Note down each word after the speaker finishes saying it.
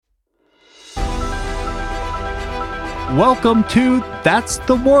Welcome to That's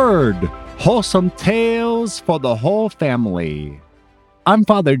the Word, wholesome tales for the whole family. I'm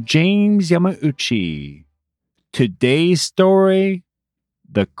Father James Yamauchi. Today's story,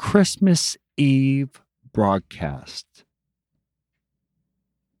 the Christmas Eve broadcast.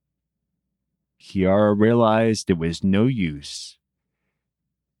 Kiara realized it was no use.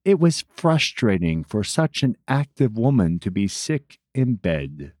 It was frustrating for such an active woman to be sick in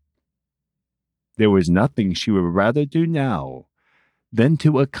bed. There was nothing she would rather do now than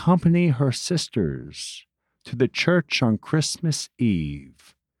to accompany her sisters to the church on Christmas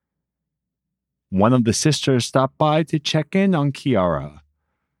Eve. One of the sisters stopped by to check in on Kiara.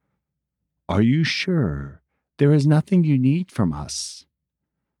 "Are you sure there is nothing you need from us?"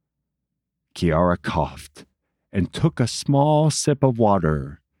 Kiara coughed and took a small sip of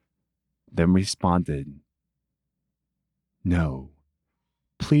water, then responded, "No,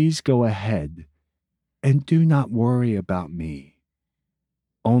 please go ahead and do not worry about me.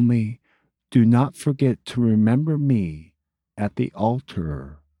 Only do not forget to remember me at the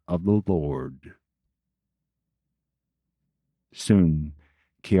altar of the Lord." Soon,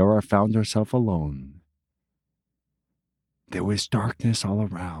 Kiara found herself alone. There was darkness all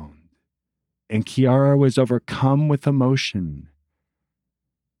around, and Kiara was overcome with emotion.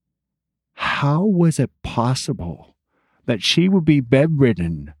 How was it possible that she would be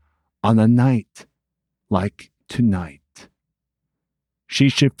bedridden on a night like tonight? She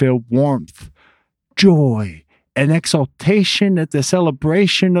should feel warmth, joy, and exultation at the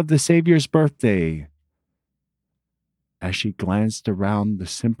celebration of the Savior's birthday. As she glanced around the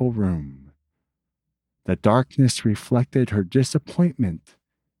simple room, the darkness reflected her disappointment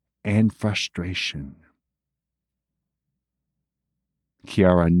and frustration.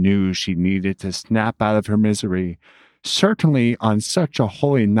 Kiara knew she needed to snap out of her misery, certainly on such a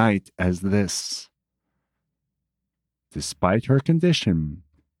holy night as this. Despite her condition,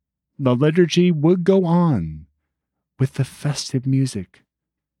 the liturgy would go on with the festive music,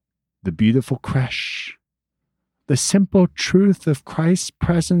 the beautiful creche, the simple truth of Christ's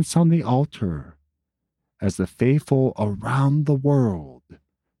presence on the altar, as the faithful around the world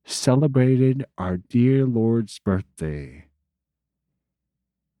celebrated our dear Lord's birthday.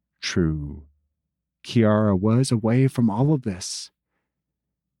 True, Kiara was away from all of this,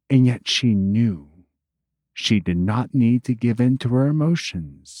 and yet she knew she did not need to give in to her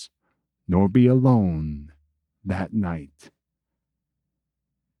emotions, nor be alone that night.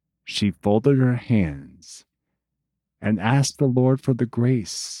 She folded her hands and asked the Lord for the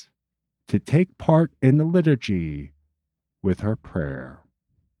grace to take part in the liturgy with her prayer.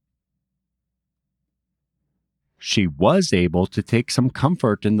 She was able to take some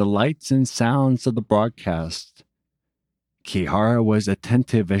comfort in the lights and sounds of the broadcast. Kiara was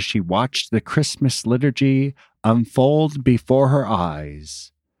attentive as she watched the Christmas liturgy unfold before her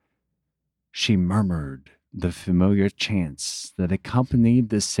eyes. She murmured the familiar chants that accompanied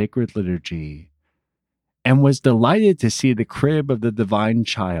the sacred liturgy and was delighted to see the crib of the divine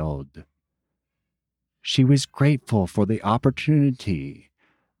child. She was grateful for the opportunity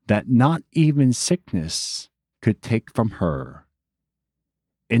that not even sickness could take from her: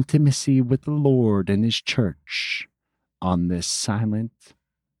 intimacy with the Lord and His church on this silent,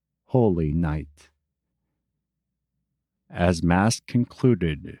 holy night. As Mass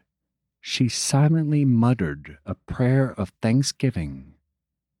concluded, she silently muttered a prayer of thanksgiving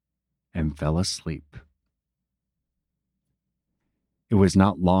and fell asleep. It was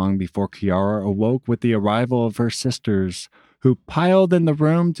not long before Kiara awoke with the arrival of her sisters, who piled in the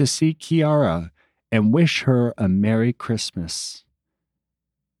room to see Kiara and wish her a Merry Christmas.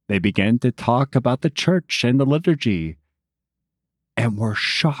 They began to talk about the church and the liturgy, and were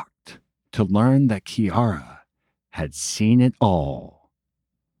shocked to learn that Kiara had seen it all.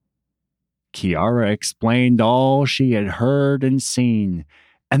 Kiara explained all she had heard and seen,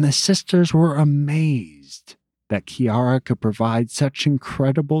 and the sisters were amazed that Kiara could provide such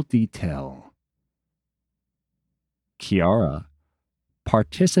incredible detail. Kiara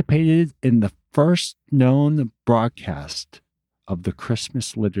participated in the first known broadcast of the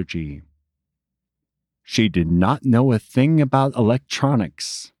Christmas liturgy. She did not know a thing about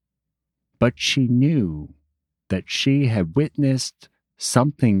electronics, but she knew that she had witnessed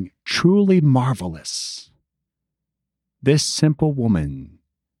something truly marvelous. This simple woman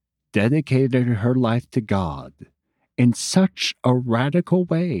dedicated her life to God in such a radical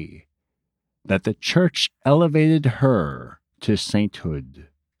way that the church elevated her to sainthood.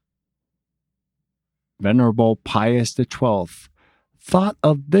 Venerable Pius XII thought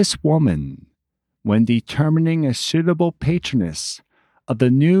of this woman when determining a suitable patroness of the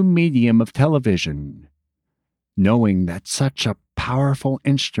new medium of television, knowing that such a powerful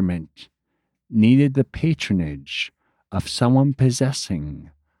instrument needed the patronage of someone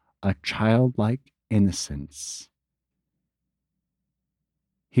possessing a childlike innocence.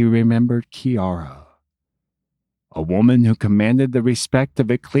 He remembered Chiara, a woman who commanded the respect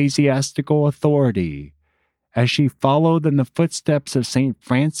of ecclesiastical authority as she followed in the footsteps of St.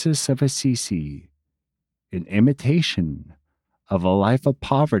 Francis of Assisi, in imitation of a life of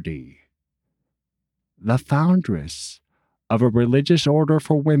poverty, the foundress of a religious order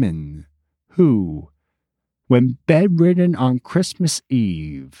for women who, when bedridden on Christmas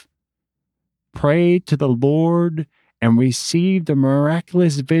Eve, prayed to the Lord and received a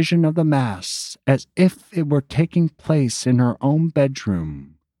miraculous vision of the Mass as if it were taking place in her own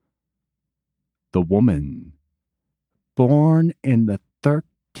bedroom. The woman, born in the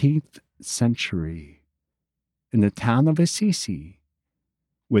 13th century in the town of Assisi,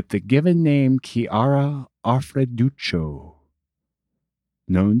 with the given name Chiara Alfreduccio,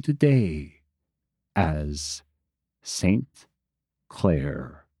 known today as Saint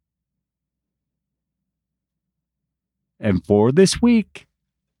Clare. And for this week,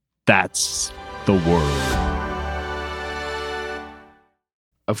 that's the word.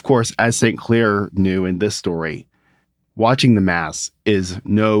 Of course, as St. Clare knew in this story, watching the Mass is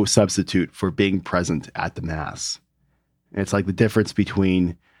no substitute for being present at the Mass. It's like the difference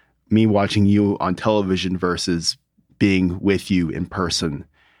between me watching you on television versus being with you in person.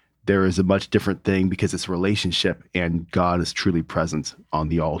 There is a much different thing because it's a relationship and God is truly present on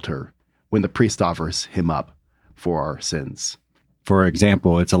the altar when the priest offers him up for our sins. For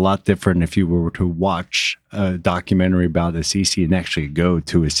example, it's a lot different if you were to watch a documentary about Assisi and actually go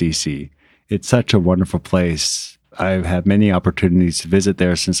to Assisi. It's such a wonderful place. I've had many opportunities to visit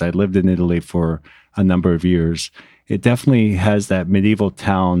there since I lived in Italy for a number of years. It definitely has that medieval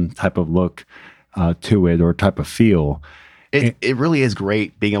town type of look to it, or type of feel. It really is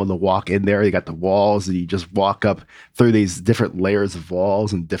great being able to walk in there. You got the walls and you just walk up through these different layers of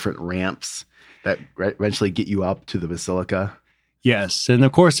walls and different ramps that eventually get you up to the basilica. Yes. And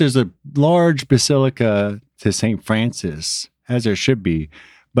of course, there's a large basilica to St. Francis, as there should be.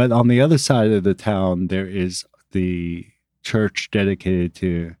 But on the other side of the town, there is the church dedicated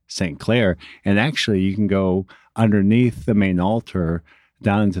to St. Clare. And actually, you can go underneath the main altar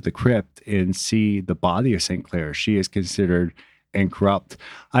down into the crypt and see the body of St. Clare. She is considered incorrupt.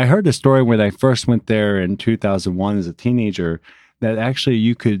 I heard a story when I first went there in 2001 as a teenager that actually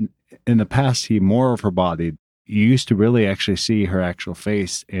you could, in the past, see more of her body. You used to really actually see her actual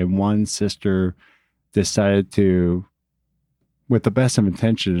face. And one sister decided to, with the best of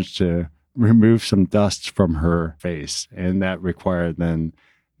intentions, to remove some dust from her face. And that required then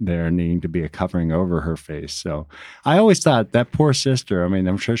there needing to be a covering over her face. So I always thought that poor sister, I mean,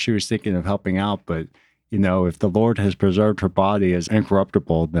 I'm sure she was thinking of helping out, but, you know, if the Lord has preserved her body as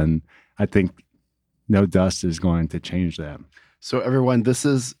incorruptible, then I think no dust is going to change that. So everyone, this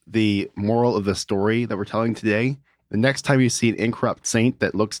is the moral of the story that we're telling today. The next time you see an incorrupt saint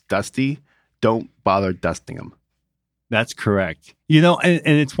that looks dusty, don't bother dusting him. That's correct. You know, and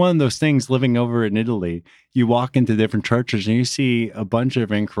it's one of those things living over in Italy, you walk into different churches and you see a bunch of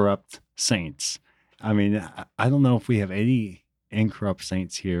incorrupt saints. I mean, I don't know if we have any incorrupt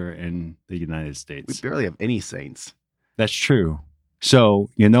saints here in the United States. We barely have any saints. That's true. So,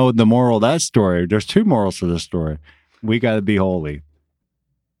 you know, the moral of that story, there's two morals to this story. We got to be holy.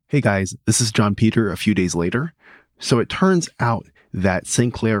 Hey guys, this is John Peter a few days later. So it turns out that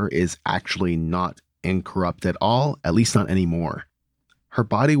St. Clare is actually not incorrupt at all, at least not anymore. Her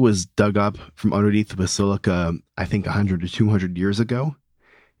body was dug up from underneath the basilica, I think 100 to 200 years ago,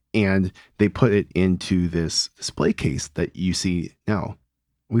 and they put it into this display case that you see now.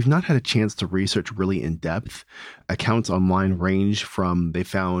 We've not had a chance to research really in depth. Accounts online range from they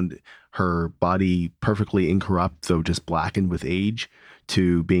found her body perfectly incorrupt, though just blackened with age,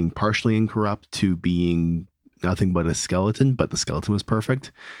 to being partially incorrupt, to being nothing but a skeleton, but the skeleton was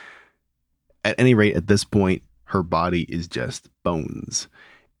perfect. At any rate, at this point, her body is just bones.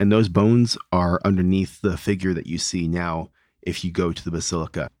 And those bones are underneath the figure that you see now if you go to the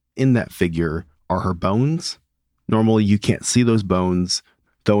basilica. In that figure are her bones. Normally, you can't see those bones,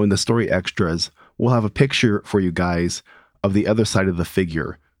 though in the story extras, we'll have a picture for you guys of the other side of the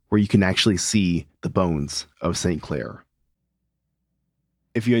figure where you can actually see the bones of St. Clare.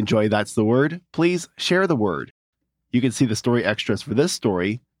 If you enjoy That's the Word, please share the word. You can see the story extras for this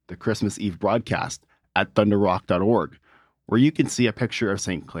story, the Christmas Eve broadcast, at thunderrock.org, where you can see a picture of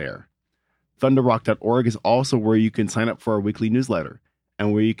St. Clare. Thunderrock.org is also where you can sign up for our weekly newsletter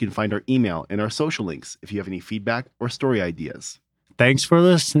and where you can find our email and our social links if you have any feedback or story ideas. Thanks for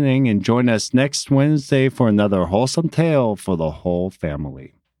listening, and join us next Wednesday for another wholesome tale for the whole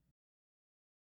family.